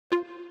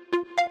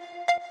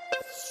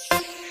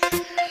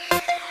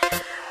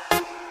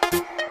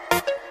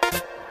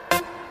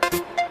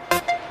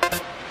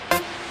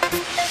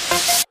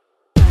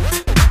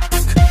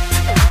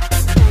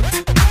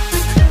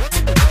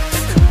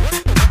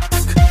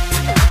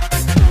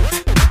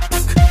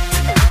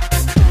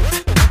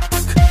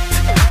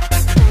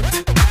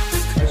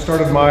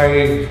started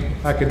my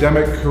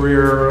academic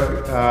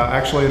career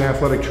actually in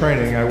athletic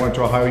training. I went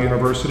to Ohio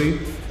University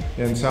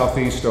in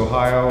Southeast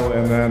Ohio,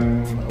 and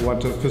then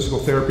went to physical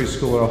therapy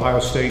school at Ohio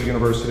State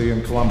University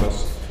in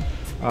Columbus.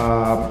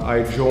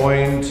 I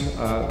joined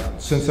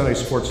Cincinnati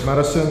Sports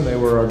Medicine. They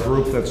were a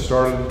group that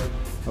started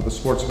the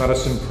sports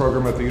medicine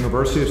program at the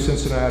University of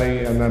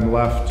Cincinnati and then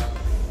left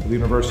the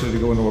university to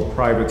go into a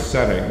private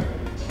setting.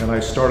 And I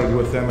started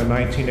with them in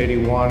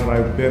 1981, and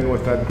I've been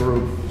with that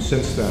group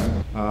since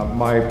then.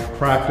 My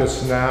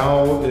practice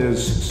now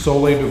is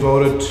solely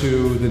devoted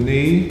to the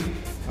knee,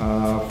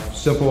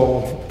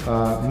 simple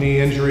knee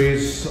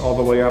injuries all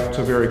the way up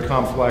to very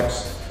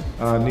complex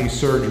knee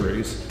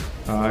surgeries.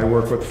 I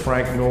work with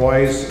Frank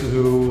Noyes,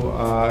 who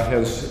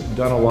has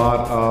done a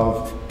lot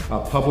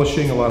of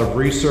publishing, a lot of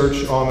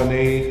research on the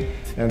knee,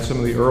 and some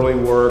of the early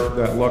work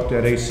that looked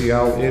at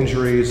ACL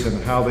injuries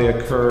and how they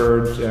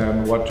occurred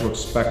and what to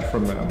expect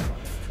from them.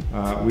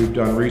 We've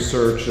done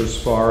research as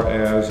far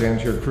as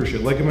anterior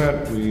cruciate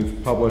ligament.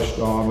 We've published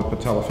on the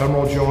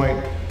patellofemoral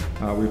joint.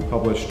 We've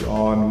published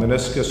on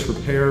meniscus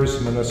repairs,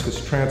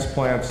 meniscus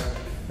transplants,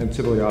 and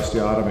tibial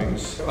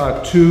osteotomies.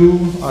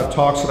 Two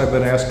talks that I've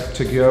been asked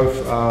to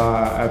give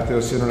at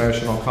this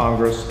International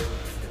Congress.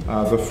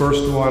 The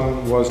first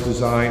one was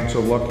designed to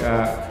look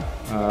at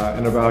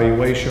an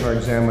evaluation or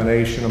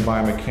examination of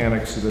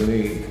biomechanics of the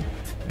knee.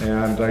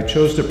 And I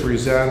chose to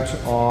present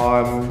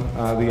on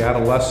the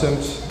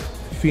adolescent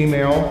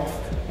female.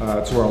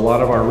 It's where a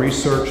lot of our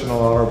research and a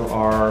lot of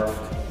our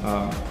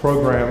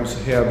programs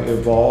have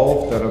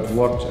evolved that have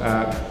looked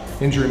at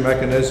injury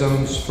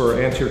mechanisms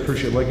for anterior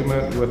cruciate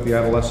ligament with the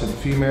adolescent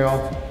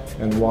female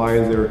and why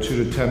they're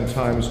 2 to 10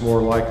 times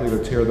more likely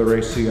to tear their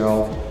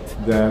ACL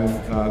than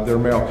their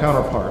male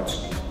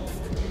counterparts.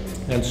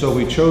 And so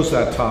we chose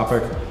that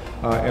topic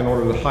in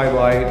order to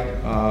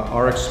highlight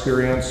our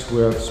experience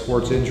with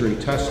sports injury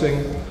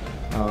testing,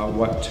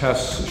 what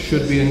tests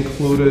should be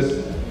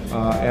included,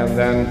 and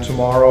then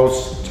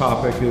tomorrow's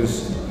topic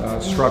is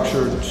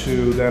structured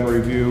to then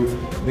review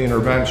the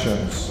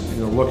interventions,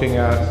 looking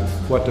at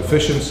what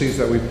deficiencies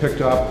that we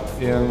picked up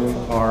in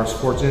our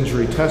sports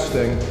injury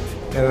testing,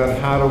 and then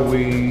how do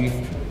we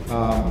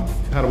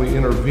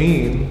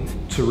intervene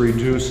to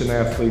reduce an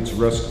athlete's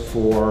risk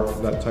for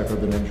that type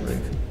of an injury.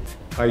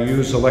 I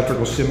use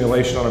electrical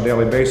stimulation on a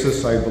daily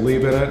basis. I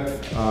believe in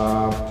it.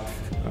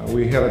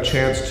 We had a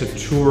chance to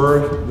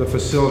tour the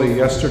facility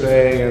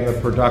yesterday and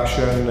the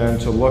production and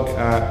to look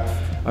at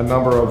a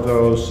number of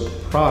those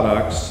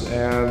products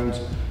and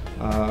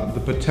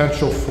the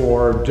potential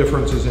for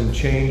differences and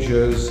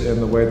changes in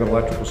the way that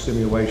electrical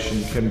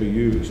stimulation can be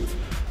used.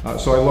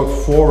 So I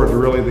look forward to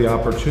really the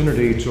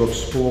opportunity to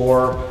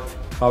explore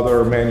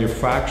other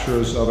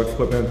manufacturers of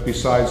equipment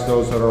besides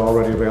those that are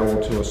already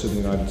available to us in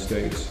the United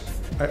States.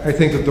 I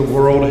think that the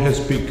world has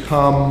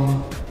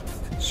become,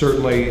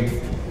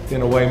 certainly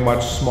in a way,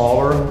 much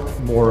smaller,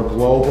 more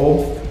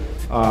global.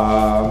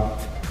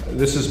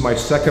 This is my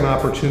second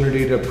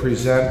opportunity to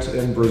present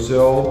in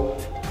Brazil,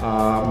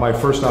 my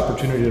first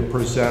opportunity to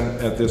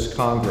present at this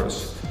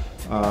Congress.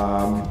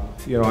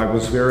 I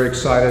was very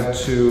excited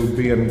to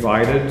be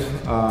invited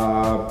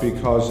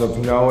because of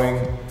knowing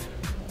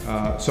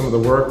some of the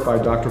work by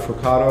Dr.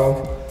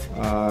 Furtado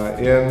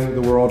in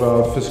the world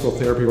of physical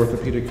therapy,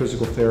 orthopedic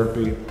physical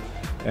therapy,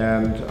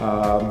 and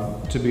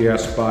to be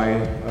asked by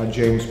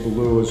James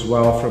Ballou as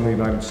well from the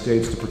United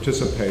States to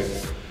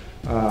participate.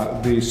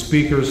 The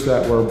speakers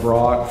that were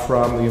brought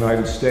from the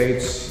United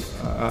States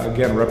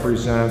again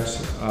represent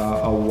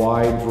a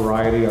wide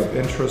variety of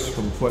interests,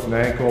 from foot and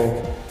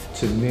ankle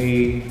to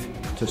knee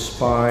to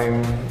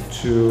spine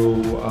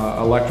to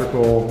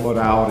electrical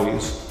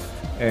modalities.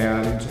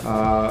 And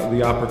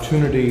the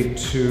opportunity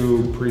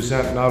to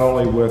present not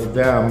only with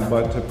them,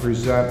 but to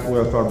present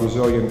with our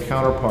Brazilian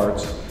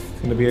counterparts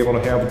and to be able to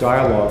have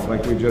dialogue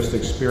like we just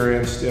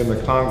experienced in the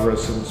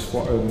Congress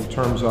in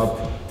terms of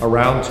a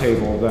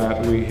roundtable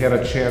that we had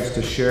a chance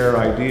to share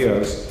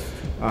ideas,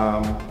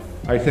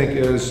 I think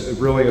is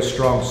really a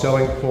strong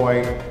selling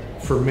point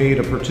for me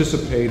to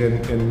participate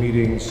in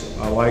meetings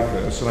like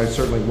this. And I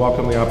certainly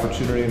welcome the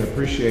opportunity and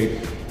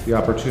appreciate the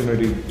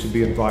opportunity to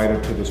be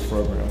invited to this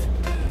program.